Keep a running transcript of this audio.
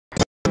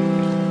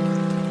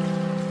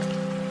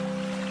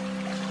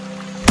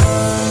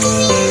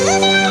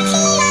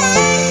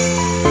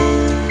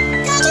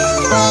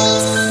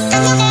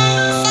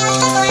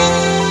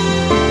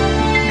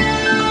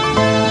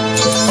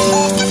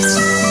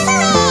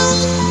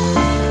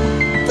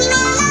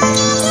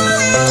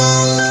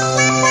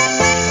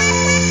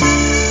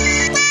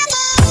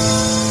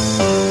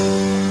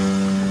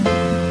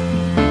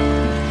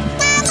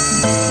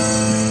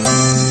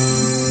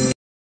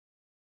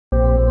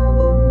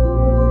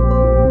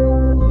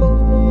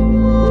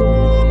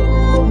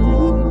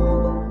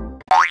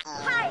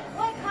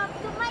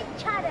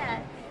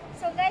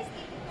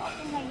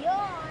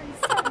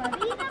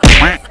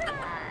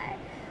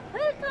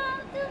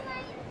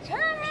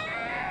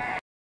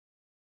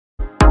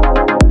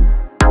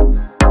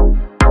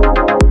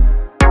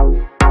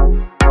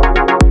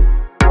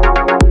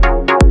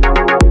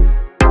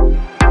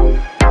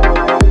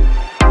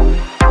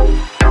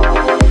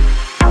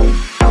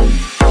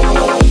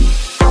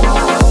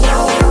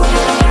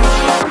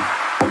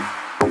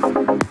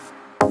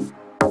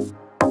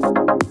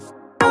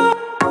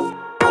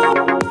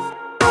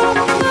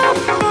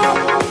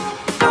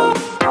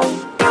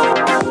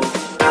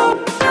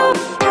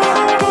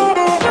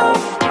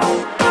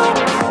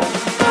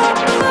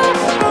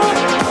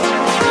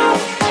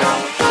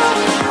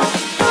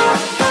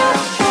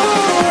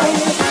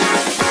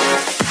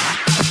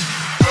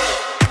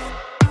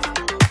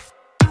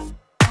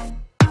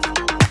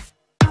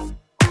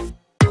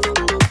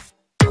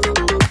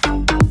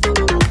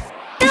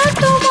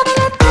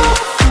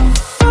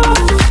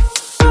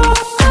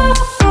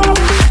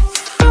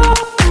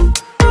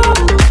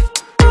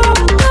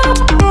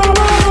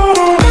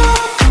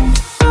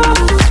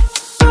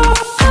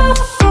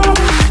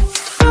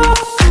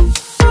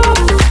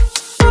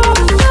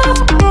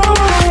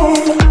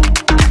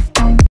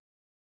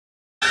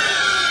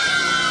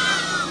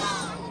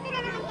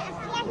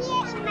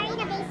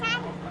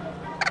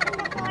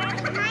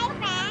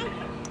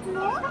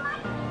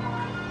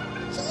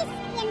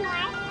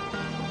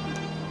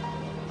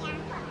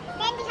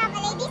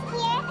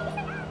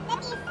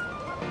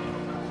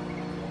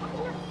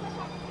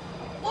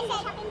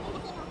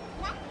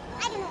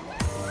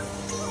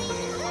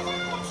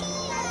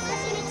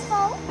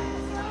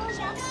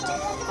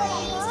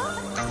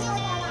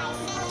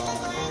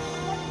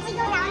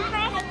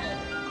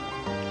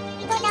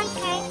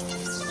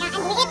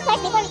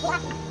before we go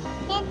up.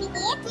 Then we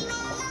eat.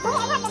 Oh,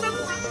 I have the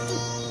money.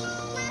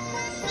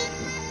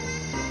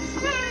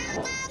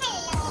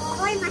 Hello.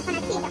 Almost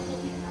cannot see the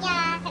face.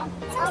 Yeah.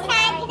 So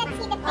sad, cannot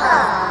see the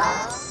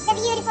face. The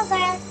beautiful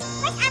girl.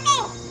 Where's Ate?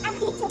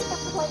 Ate, choke the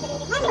whole day.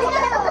 Hello.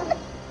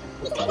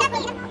 Because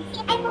Ate,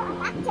 I go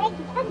up. Try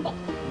to come back.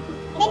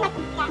 Then what?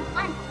 Yeah,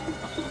 on.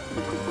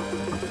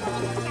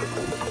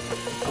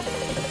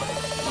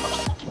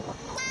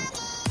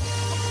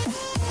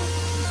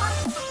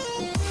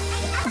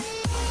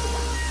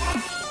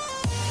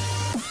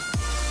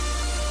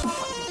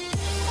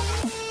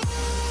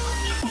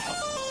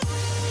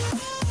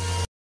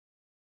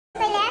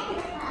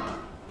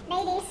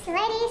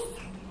 Ladies,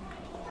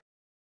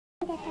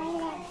 the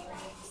toilet,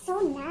 so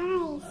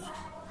nice.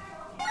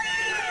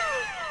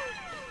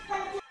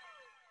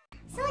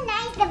 So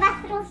nice, the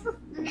bathroom.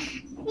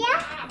 Yeah.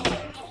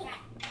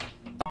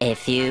 A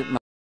few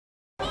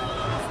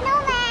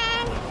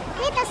Snowman,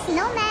 little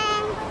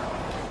snowman.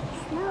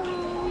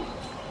 Snowman.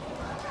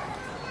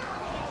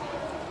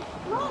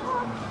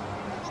 Oh.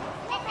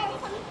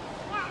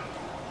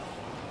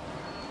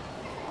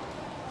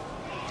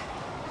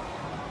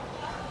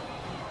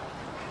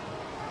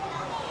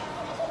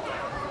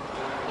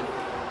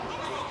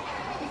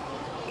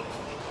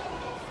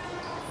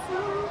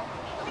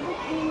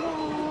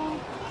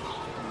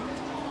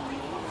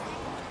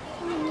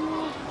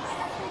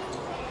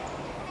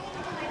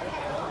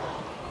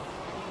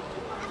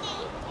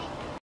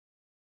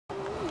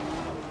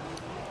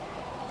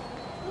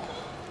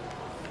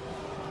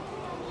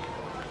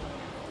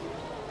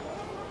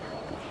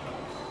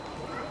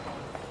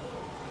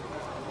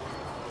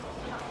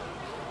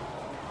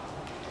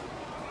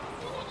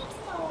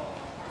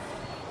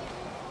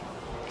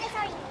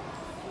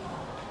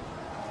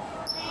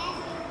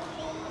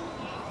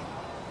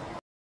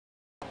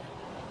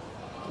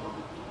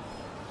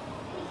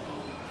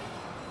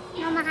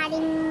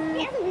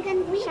 We can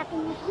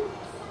shopping.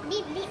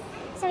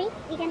 Sorry,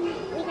 we can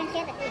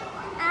get it.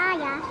 Ah,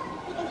 yeah.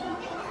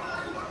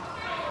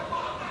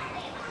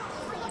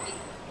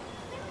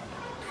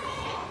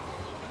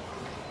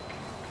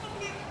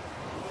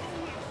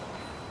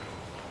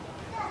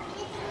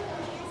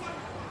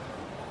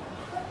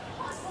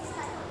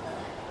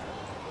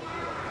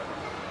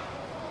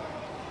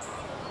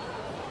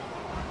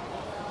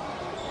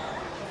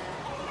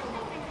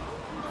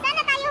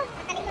 Sana tayo.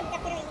 Nakalikod ka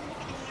pero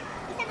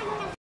isa man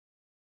lang.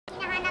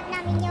 Hinahanap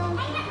namin yung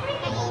kainan.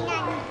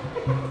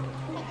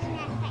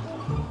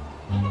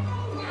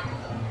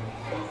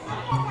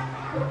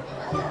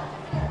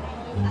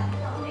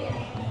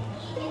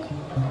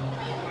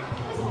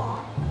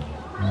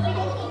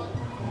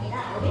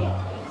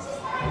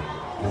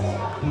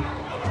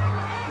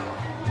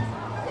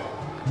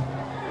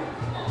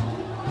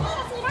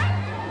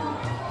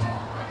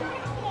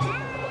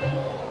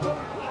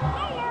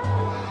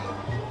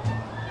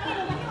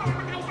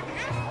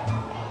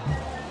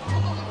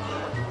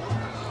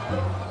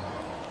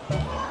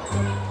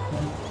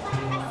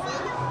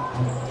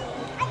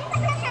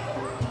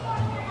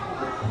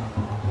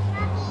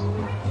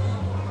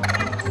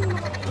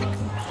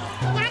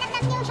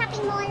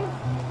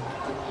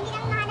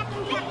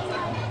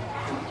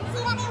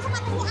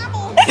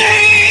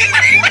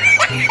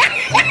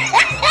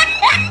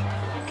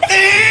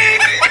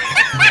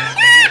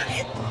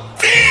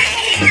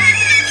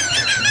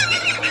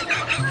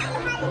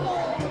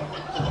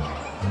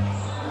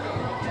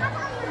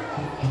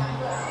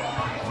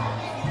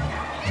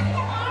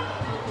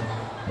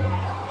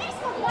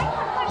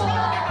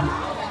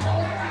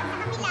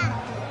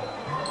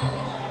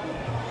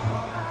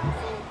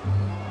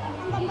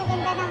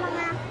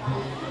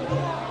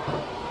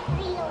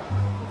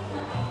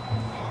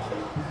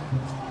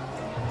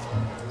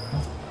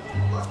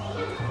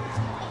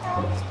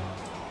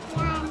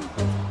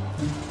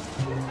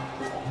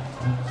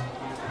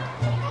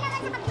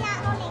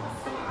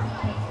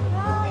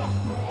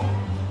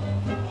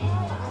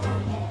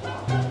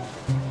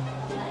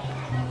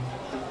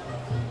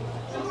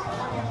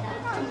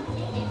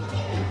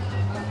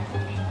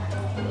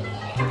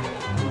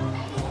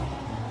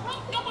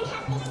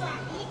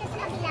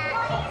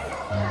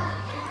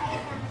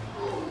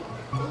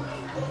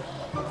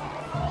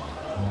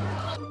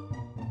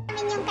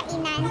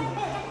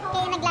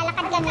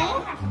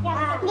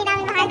 Hindi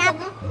namin mahanap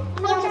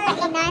yung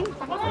kainan.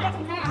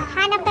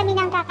 Hanap kami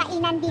ng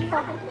kakainan dito.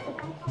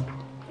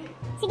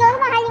 Siguro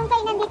mahal yung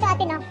kainan dito,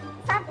 ate, no?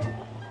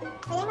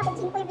 Kaya nga,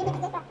 pag-simple yung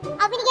binigay ka.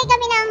 Binigay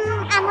kami ng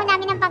amo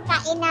namin ng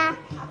pagkain na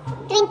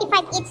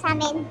 25 each sa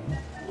amin.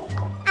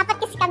 Apat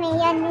kasi kami,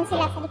 yan yung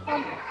sila sa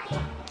likod.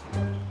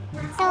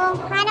 So,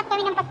 hanap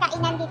kami ng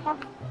pagkainan dito.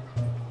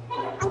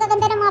 Ang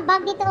gaganda ng mga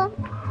bag dito, oh.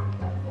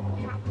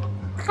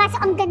 Kaso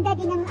ang ganda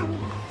din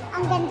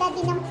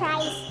ng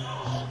price.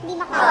 Hindi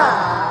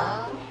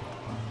makakita.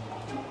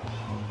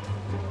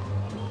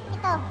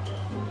 Ito,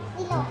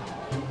 ilo.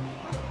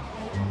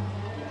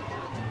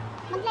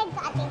 Mag-live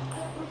ka, ate.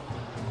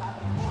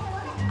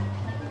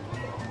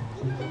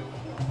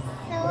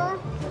 So,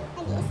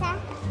 nag-iisa.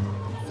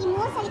 Simu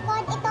sa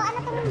likod. Ito, ano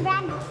itong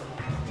brand?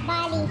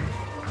 Bali.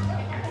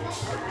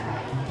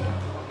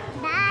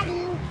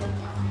 Bali.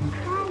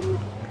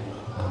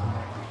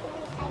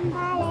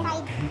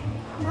 Side.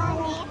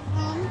 Left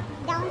and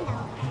down.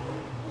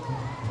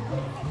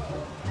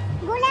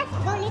 Go left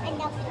and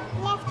down.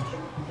 Left.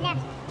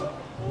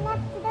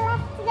 Left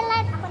to the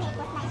left. Ako na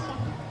ikot na siya.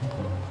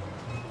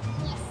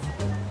 Yes.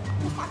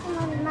 Basta ako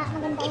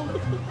maganda yun.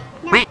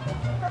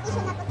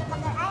 Professional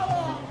photographer.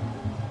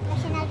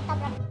 Professional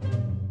photographer.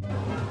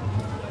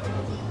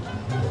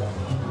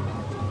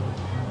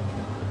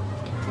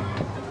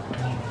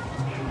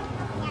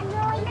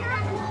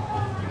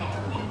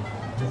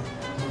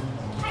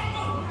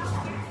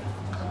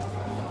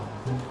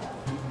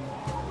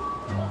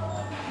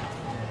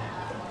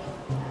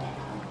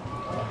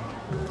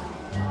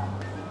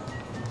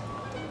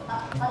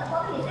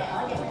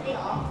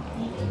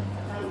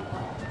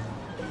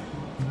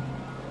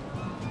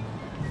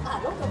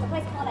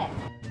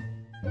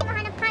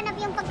 Hanap-hanap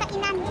yung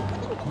pagkainan.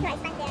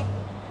 Rice and there.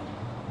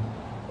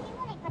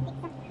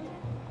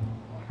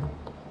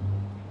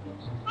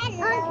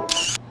 Hello.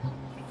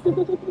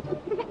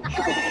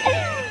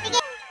 Sige.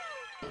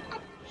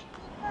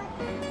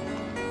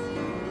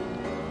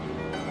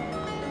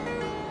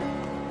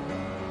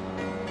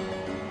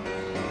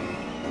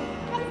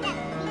 What is that?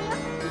 Video?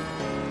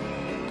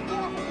 You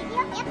want the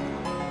video? Yep.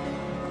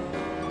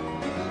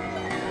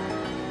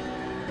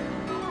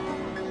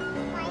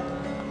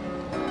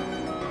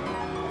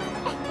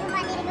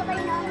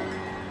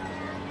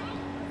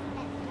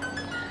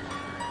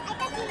 I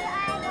thought you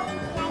are going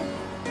live.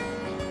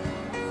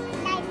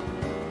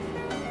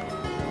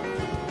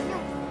 No.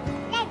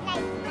 Live.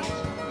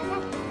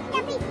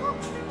 Yeah, Facebook.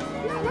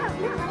 No.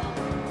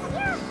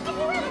 Yeah,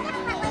 everywhere.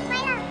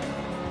 Wi-Fi lang.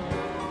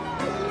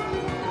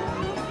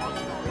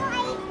 No,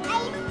 I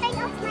turned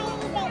off my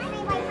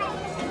Wi-Fi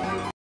because I don't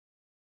want.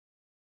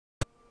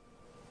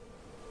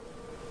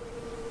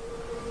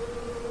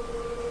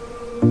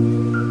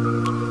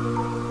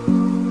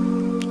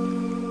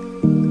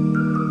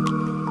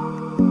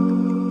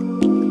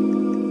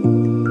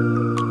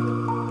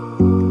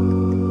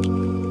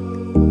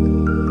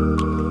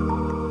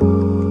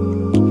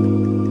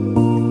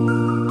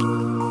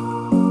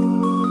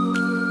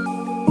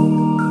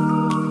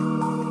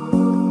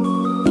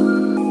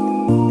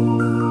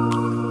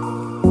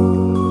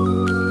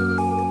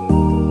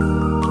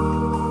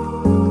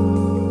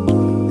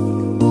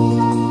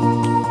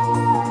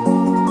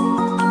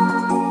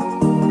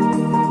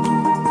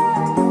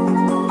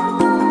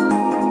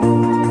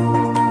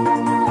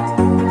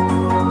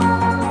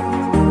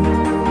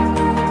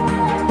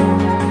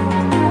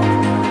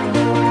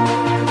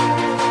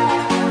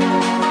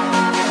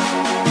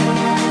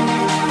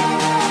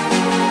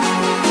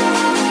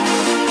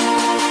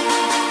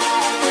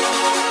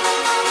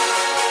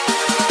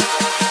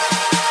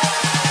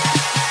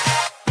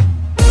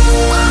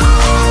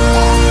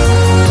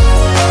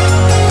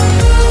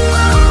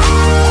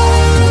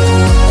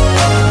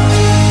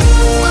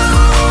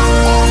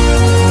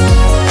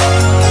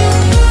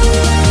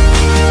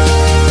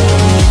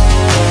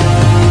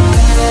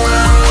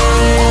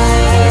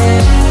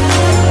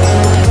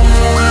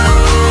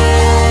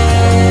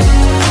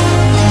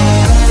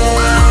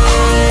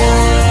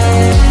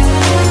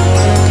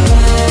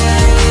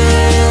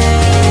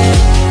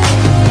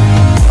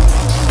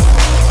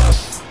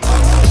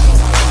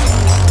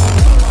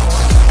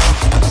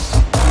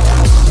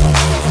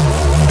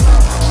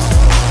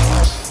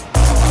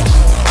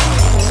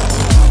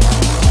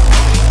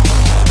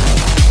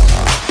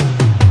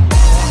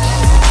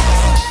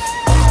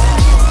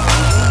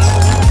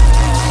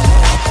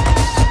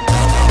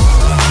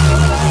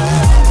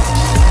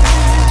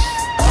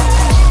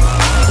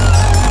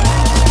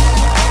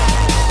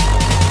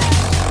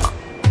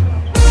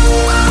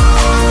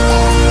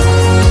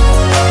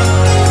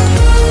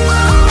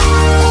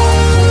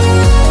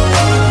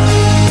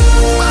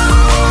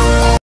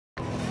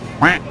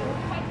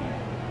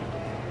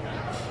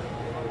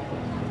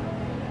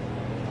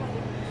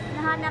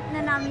 Nahanap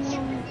na namin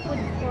yung food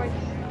court.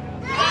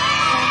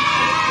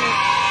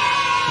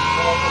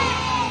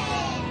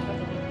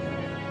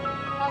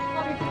 Bago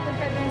kami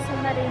pupunta dun sa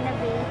Marina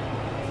Bay.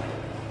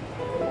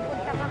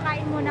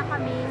 Kakain muna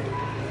kami.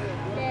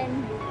 Then,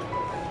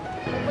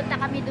 pupunta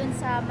kami dun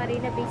sa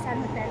Marina Bay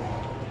San Hotel.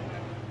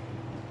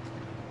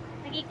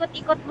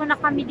 Nag-ikot-ikot muna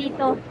kami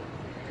dito.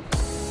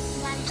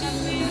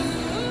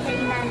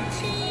 Kainan.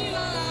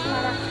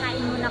 Para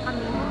kain muna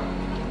kami.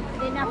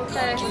 Then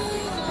after,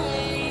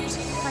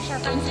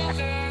 masyatang sa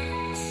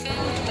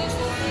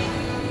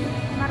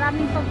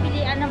maraming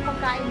pagpilian ng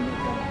pagkain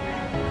dito.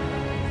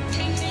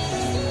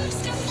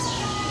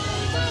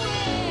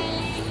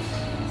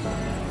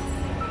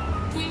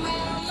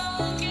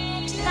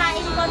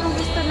 Kain ko anong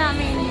gusto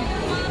namin.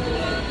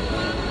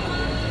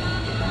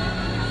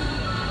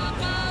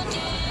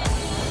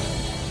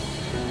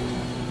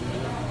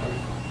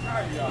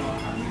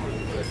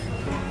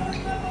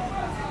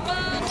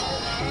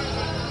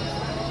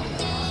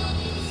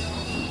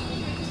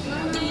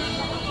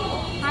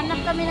 Hanap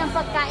kami ng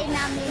pagkain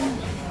namin.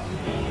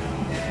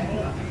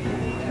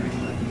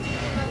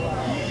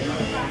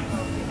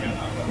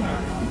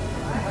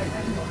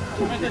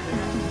 Korean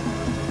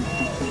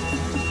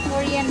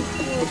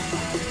food.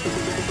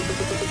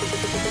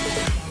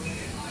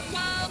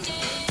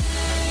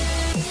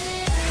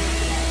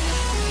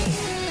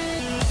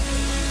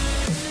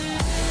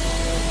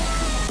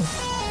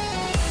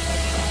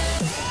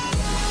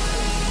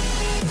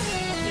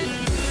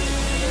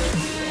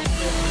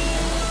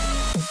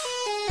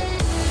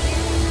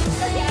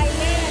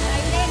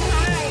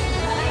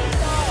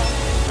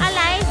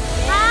 Alive?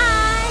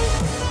 Hi!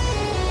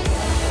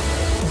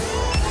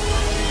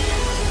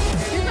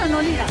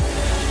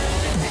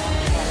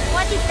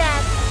 What is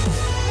that?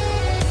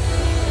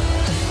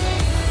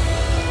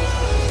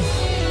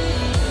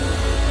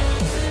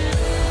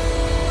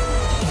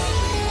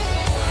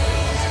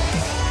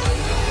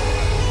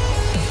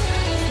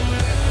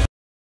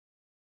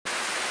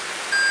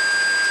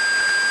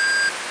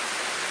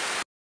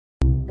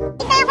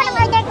 Kita ako ng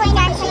order ko,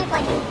 inaan sa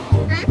likod.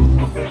 Ha?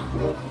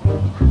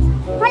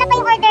 Wala pa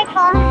yung order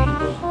ko.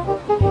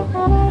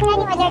 Wala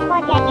yung order ko,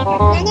 diyan ito.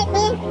 Nanit,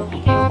 eh.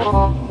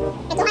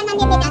 Ituhan na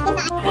nito dati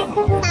sa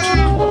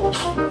saan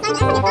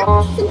ako nito?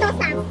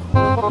 Sintosa.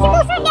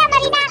 Sintosa, di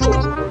Marina.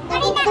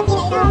 Marina.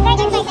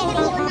 Ganyan ba ito na.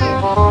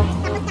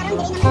 Tapos karoon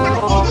din naman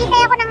tapos.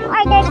 Hintay ako ng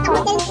order ko.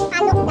 Tapos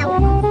halok daw.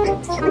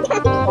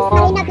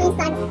 Marina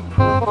Bisan.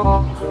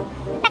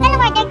 Tagal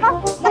ng order ko.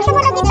 Tapos mo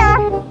lang dito.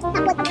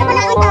 Tapos mo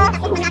lang ito.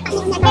 Tapos malakas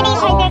yung nagkari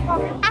yung order ko.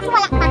 Tapos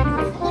wala pa.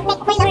 Hintay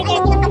ko pa yung order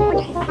ko.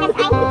 Tapos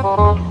ay.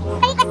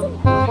 Kaya kasi.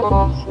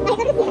 May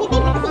gano'n si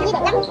Ribin. Kasi hindi lang.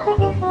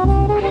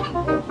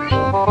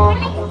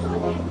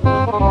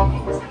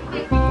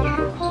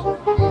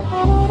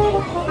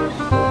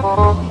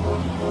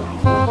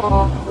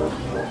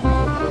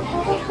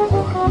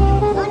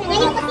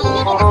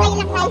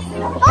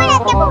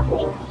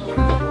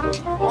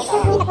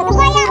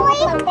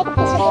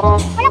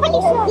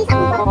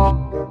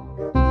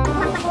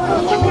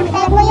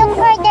 Yung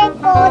order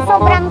ko,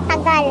 sobrang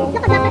tagal.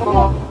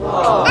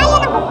 Ay,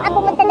 yan ang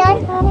pupunta doon.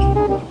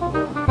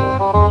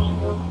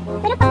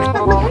 Pero pag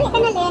mag-uli ka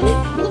na, Len,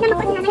 hindi na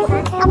magpasinanan ka.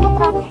 Amo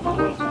ko.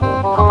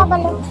 Ako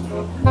kabalo.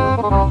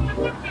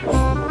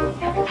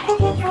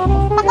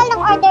 Tagal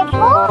ng order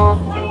ko.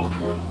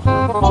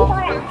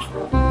 Tempura.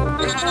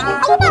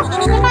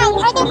 Ayun na,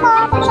 order ko.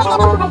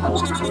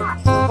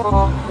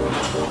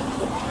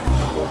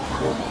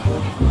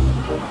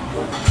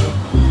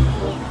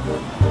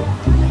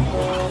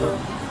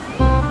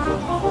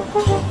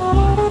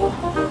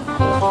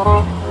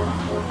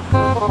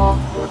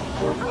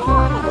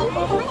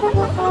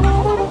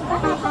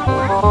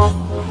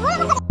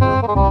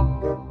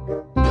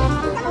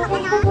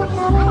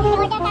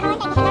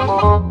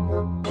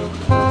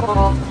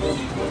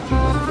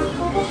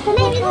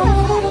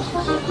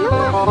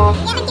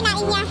 Yan ang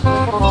kinain niya. Ito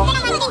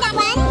naman yung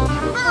dawan.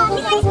 Oo,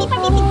 this one is paper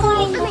beef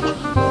corn.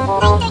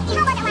 9.30.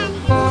 How about the one?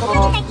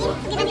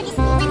 9.30? Give me this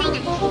one, 9 na.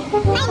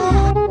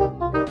 9.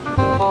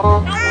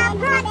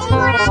 Broad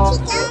tempura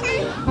chicken.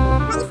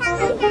 May isang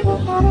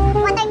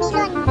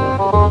watermelon.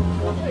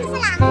 Isa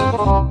lang.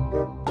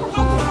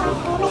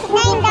 $9.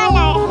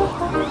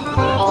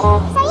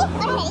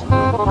 Sorry?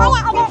 Oh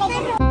yeah, order ready.